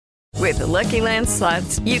With the Lucky Land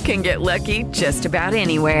Slots, you can get lucky just about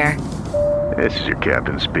anywhere. This is your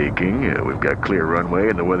captain speaking. We've got clear runway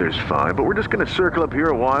and the weather's fine, but we're just going to circle up here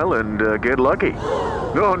a while and get lucky.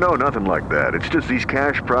 No, nothing like that. It's just these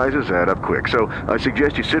cash prizes add up quick. So I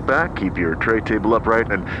suggest you sit back, keep your tray table upright,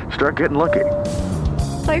 and start getting lucky.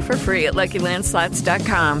 Play for free at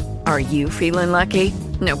LuckyLandSlots.com. Are you feeling lucky?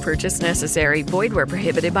 No purchase necessary. Void where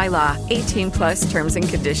prohibited by law. 18+ terms and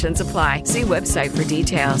conditions apply. See website for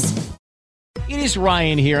details. It is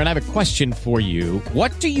Ryan here, and I have a question for you.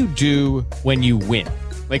 What do you do when you win?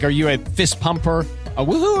 Like, are you a fist pumper, a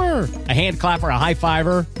woohooer, a hand clapper, a high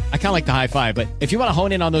fiver? I kind of like the high five, but if you want to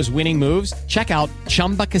hone in on those winning moves, check out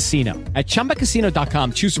Chumba Casino. At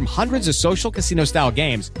ChumbaCasino.com, choose from hundreds of social casino-style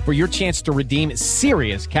games for your chance to redeem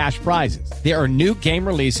serious cash prizes. There are new game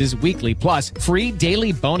releases weekly, plus free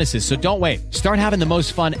daily bonuses, so don't wait. Start having the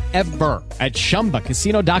most fun ever at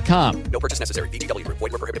ChumbaCasino.com. No purchase necessary. VGW. Void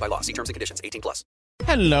where prohibited by law. See terms and conditions. 18+.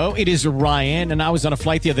 Hello, it is Ryan, and I was on a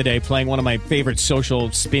flight the other day playing one of my favorite social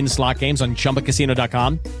spin slot games on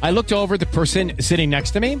ChumbaCasino.com. I looked over at the person sitting next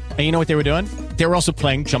to me, and you know what they were doing? They were also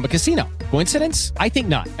playing Chumba Casino. Coincidence? I think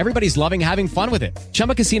not. Everybody's loving having fun with it.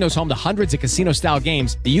 Chumba Casino is home to hundreds of casino-style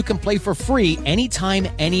games that you can play for free anytime,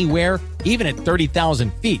 anywhere, even at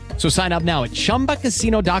 30,000 feet. So sign up now at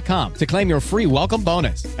ChumbaCasino.com to claim your free welcome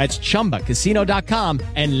bonus. That's ChumbaCasino.com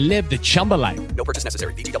and live the Chumba life. No purchase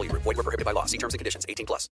necessary. VGW. Void where prohibited by law. See terms and conditions.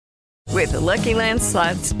 18+. With the Lucky Land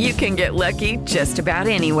Slots, you can get lucky just about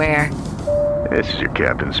anywhere. This is your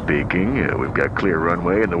captain speaking. We've got clear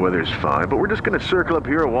runway and the weather's fine, but we're just going to circle up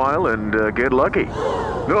here a while and get lucky.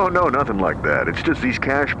 No, nothing like that. It's just these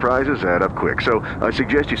cash prizes add up quick. So I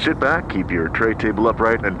suggest you sit back, keep your tray table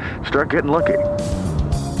upright, and start getting lucky.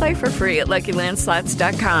 Play for free at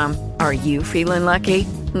LuckyLandSlots.com. Are you feeling lucky?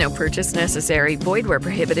 No purchase necessary. Void where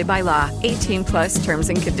prohibited by law. 18+ terms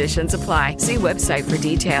and conditions apply. See website for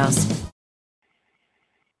details.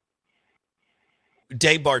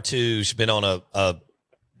 Dave Bartoo's been on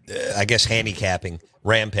I guess, handicapping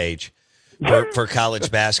rampage for college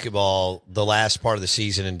basketball the last part of the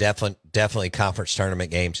season and definitely conference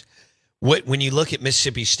tournament games. When you look at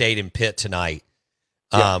Mississippi State and Pitt tonight,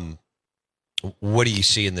 what do you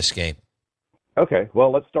see in this game? Okay,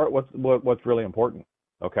 well, let's start with what's really important.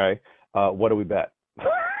 Okay, what do we bet?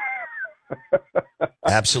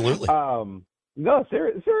 Absolutely. No,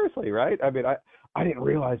 seriously, right? I mean, I didn't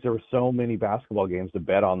realize there were so many basketball games to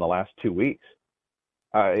bet on the last 2 weeks.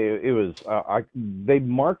 It was they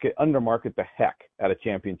undermarket the heck out of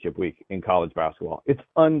championship week in college basketball. It's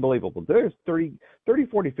unbelievable. There's 30,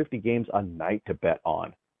 40, 50 games a night to bet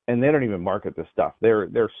on, and they don't even market this stuff.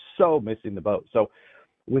 They're so missing the boat. So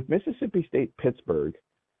with Mississippi State Pittsburgh,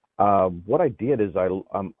 what I did is I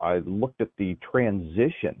looked at the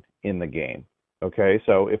transition in the game. Okay,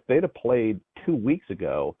 so if they'd have played 2 weeks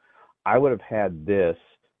ago, I would have had this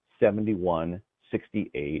 71-68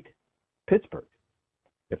 Pittsburgh.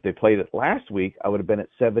 If they played it last week, I would have been at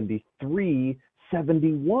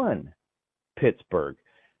 73-71 Pittsburgh.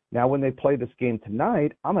 Now, when they play this game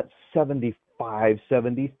tonight, I'm at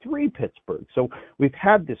 75-73 Pittsburgh. So we've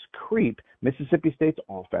had this creep. Mississippi State's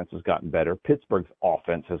offense has gotten better. Pittsburgh's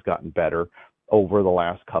offense has gotten better over the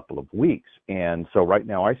last couple of weeks. And so right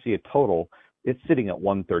now I see a total. It's sitting at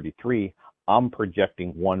 133. I'm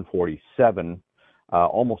projecting 147,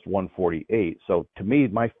 almost 148. So to me,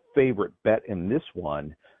 my favorite bet in this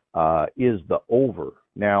one is the over.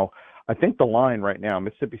 Now, I think the line right now,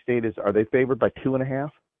 Mississippi State are they favored by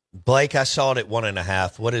 2.5? Blake, I saw it at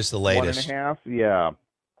 1.5. What is the latest? 1.5, yeah.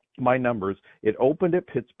 My numbers, it opened at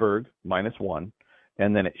Pittsburgh -1,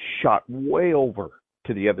 and then it shot way over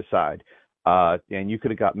to the other side. And you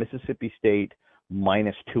could have got Mississippi State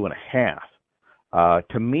 -2.5.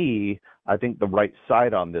 To me, I think the right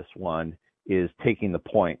side on this one is taking the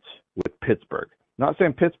points with Pittsburgh. Not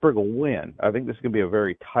saying Pittsburgh will win. I think this is going to be a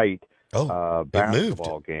very tight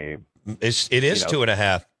basketball game. It is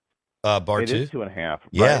 2.5. Bartoo. It is 2.5.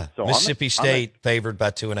 Yeah, right? So Mississippi State favored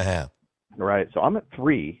by 2.5. Right. So I'm at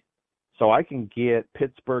 3. So I can get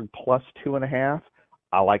Pittsburgh plus 2.5.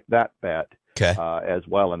 I like that bet. Okay. As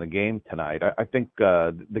well in the game tonight. I think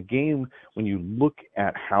the game, when you look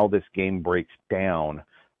at how this game breaks down,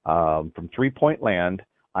 from 3-point land,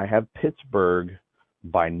 I have Pittsburgh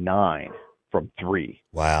by 9 from 3.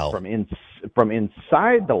 Wow. From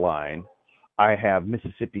inside the line, I have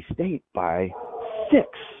Mississippi State by 6.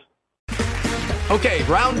 Okay,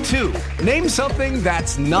 round 2. Name something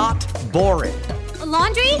that's not boring. A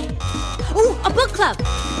laundry? Ooh, a book club.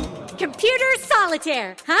 Computer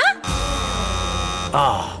solitaire, huh?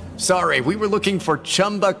 Ah, sorry, we were looking for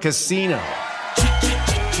Chumba Casino.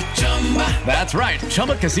 That's right.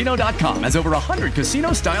 ChumbaCasino.com has over 100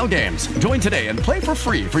 casino-style games. Join today and play for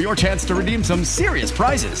free for your chance to redeem some serious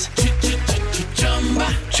prizes.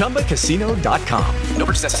 ChumbaCasino.com. No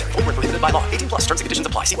purchase necessary. Void where prohibited by law. 18 plus. Terms and conditions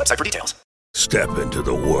apply. See website for details. Step into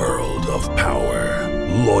the world of power,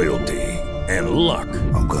 loyalty, and luck.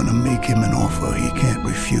 I'm gonna make him an offer he can't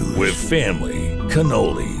refuse. With family,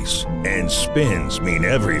 cannolis, and spins mean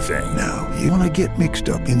everything. Now, you wanna get mixed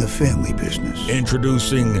up in the family business.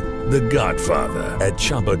 Introducing The Godfather at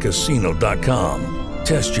ChumbaCasino.com.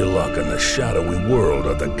 Test your luck in the shadowy world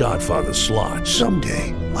of The Godfather slot.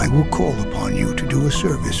 Someday, I will call upon you to do a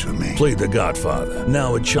service for me. Play The Godfather,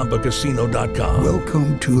 now at ChumbaCasino.com.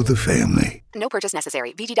 Welcome to the family. No purchase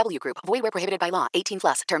necessary. VGW Group. Void where prohibited by law. 18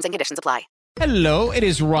 plus. Terms and conditions apply. Hello, it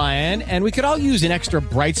is Ryan, and we could all use an extra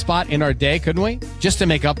bright spot in our day, couldn't we? Just to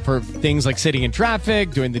make up for things like sitting in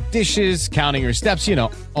traffic, doing the dishes, counting your steps, you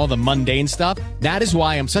know, all the mundane stuff. That is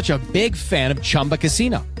why I'm such a big fan of Chumba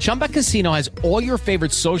Casino. Chumba Casino has all your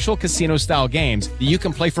favorite social casino-style games that you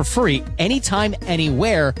can play for free anytime,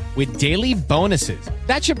 anywhere with daily bonuses.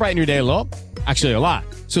 That should brighten your day a little. Actually, a lot.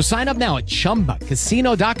 So sign up now at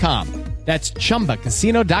ChumbaCasino.com. That's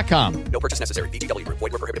ChumbaCasino.com. No purchase necessary. VGW Group.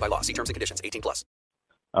 Void where prohibited by law. See terms and conditions. 18 plus.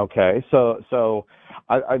 Okay, so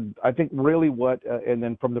I think really what and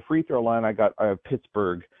then from the free throw line I have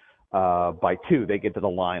Pittsburgh by 2. They get to the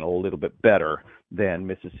line a little bit better than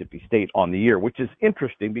Mississippi State on the year, which is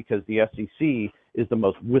interesting because the SEC is the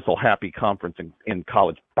most whistle-happy conference in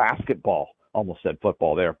college basketball. Almost said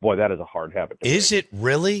football there. Boy, that is a hard habit. Is it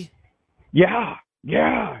really? Yeah,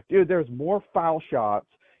 dude. There's more foul shots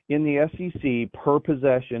in the SEC per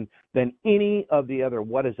possession than any of the other,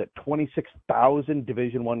 26,000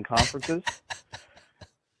 Division I conferences?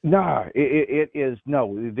 It is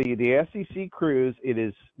the SEC crews. It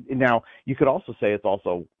is now. You could also say it's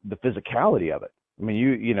also the physicality of it. I mean,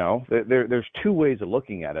 you know, there's two ways of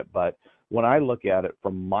looking at it, but when I look at it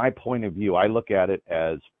from my point of view, I look at it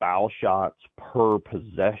as foul shots per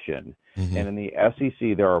possession. Mm-hmm. And in the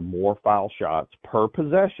SEC, there are more foul shots per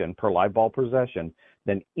possession, per live ball possession,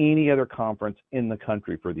 than any other conference in the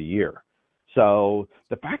country for the year. So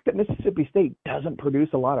the fact that Mississippi State doesn't produce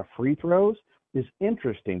a lot of free throws is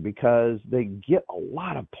interesting because they get a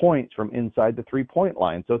lot of points from inside the three-point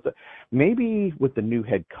line. So maybe with the new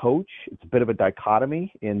head coach, it's a bit of a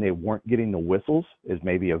dichotomy, and they weren't getting the whistles as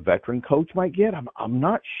maybe a veteran coach might get. I'm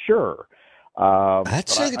not sure.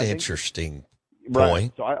 That's an interesting point.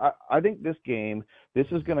 Right. So I think this game, this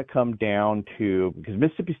is going to come down to, because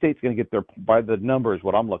Mississippi State's going to get their, by the numbers,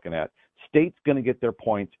 what I'm looking at, State's going to get their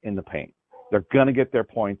points in the paint. They're going to get their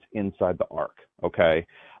points inside the arc, okay?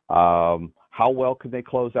 How well can they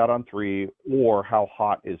close out on three, or how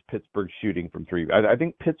hot is Pittsburgh shooting from three? I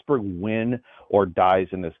think Pittsburgh win or dies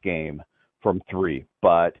in this game from three,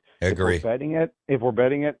 but if we're betting it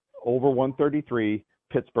over 133,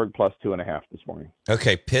 Pittsburgh plus 2.5 this morning.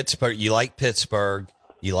 Okay, Pittsburgh. You like Pittsburgh.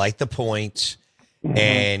 You like the points,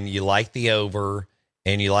 and you like the over,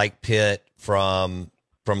 and you like Pitt from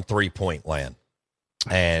 3-point land.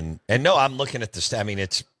 And no, I'm looking at the. I mean,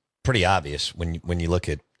 it's pretty obvious when you look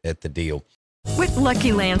at the deal. With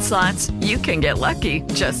Lucky Land Slots, you can get lucky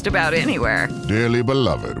just about anywhere. Dearly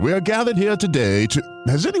beloved, we are gathered here today to.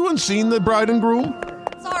 Has anyone seen the bride and groom?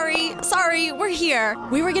 Sorry, we're here.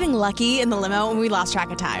 We were getting lucky in the limo and we lost track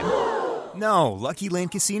of time. No, Lucky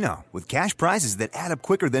Land Casino, with cash prizes that add up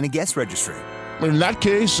quicker than a guest registry. In that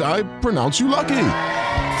case, I pronounce you lucky.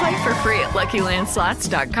 Play for free at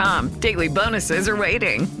LuckyLandSlots.com. Daily bonuses are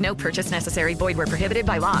waiting. No purchase necessary. Void where prohibited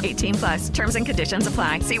by law. 18 plus. Terms and conditions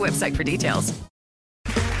apply. See website for details.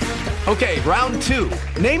 Okay, round 2.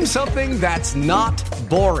 Name something that's not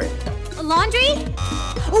boring. A laundry?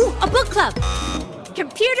 Ooh, a book club.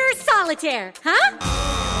 Computer solitaire, huh?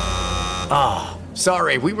 Ah,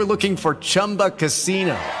 sorry, we were looking for Chumba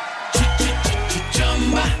Casino.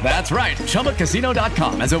 That's right,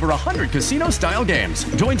 ChumbaCasino.com has over 100 casino-style games.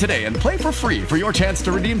 Join today and play for free for your chance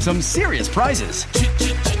to redeem some serious prizes.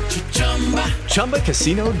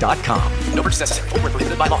 ChumbaCasino.com. No purchase necessary. Void where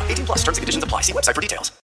prohibited by law. 18 plus. Terms and conditions apply. See website for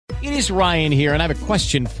details. It is Ryan here, and I have a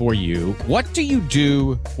question for you. What do you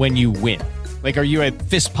do when you win? Like, are you a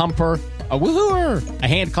fist pumper, a woohooer, a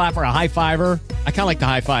hand clapper, a high fiver? I kind of like the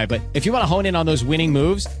high five, but if you want to hone in on those winning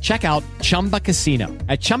moves, check out Chumba Casino.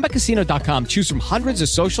 At ChumbaCasino.com, choose from hundreds of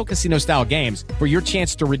social casino-style games for your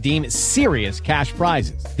chance to redeem serious cash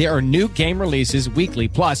prizes. There are new game releases weekly,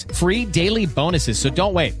 plus free daily bonuses, so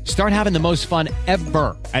don't wait. Start having the most fun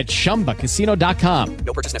ever at ChumbaCasino.com.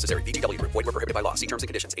 No purchase necessary. VGW Group. Void where prohibited by law. See terms and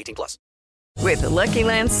conditions. 18 plus. With the Lucky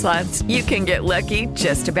Land Slots, you can get lucky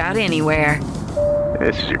just about anywhere.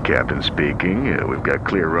 This is your captain speaking. We've got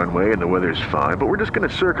clear runway and the weather's fine, but we're just going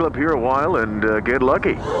to circle up here a while and get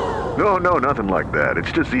lucky. No, nothing like that.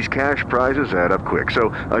 It's just these cash prizes add up quick. So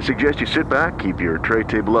I suggest you sit back, keep your tray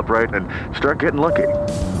table upright, and start getting lucky.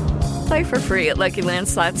 Play for free at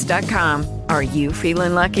LuckyLandSlots.com. Are you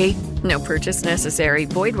feeling lucky? No purchase necessary.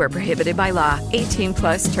 Void where prohibited by law.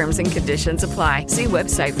 18+ terms and conditions apply. See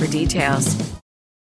website for details.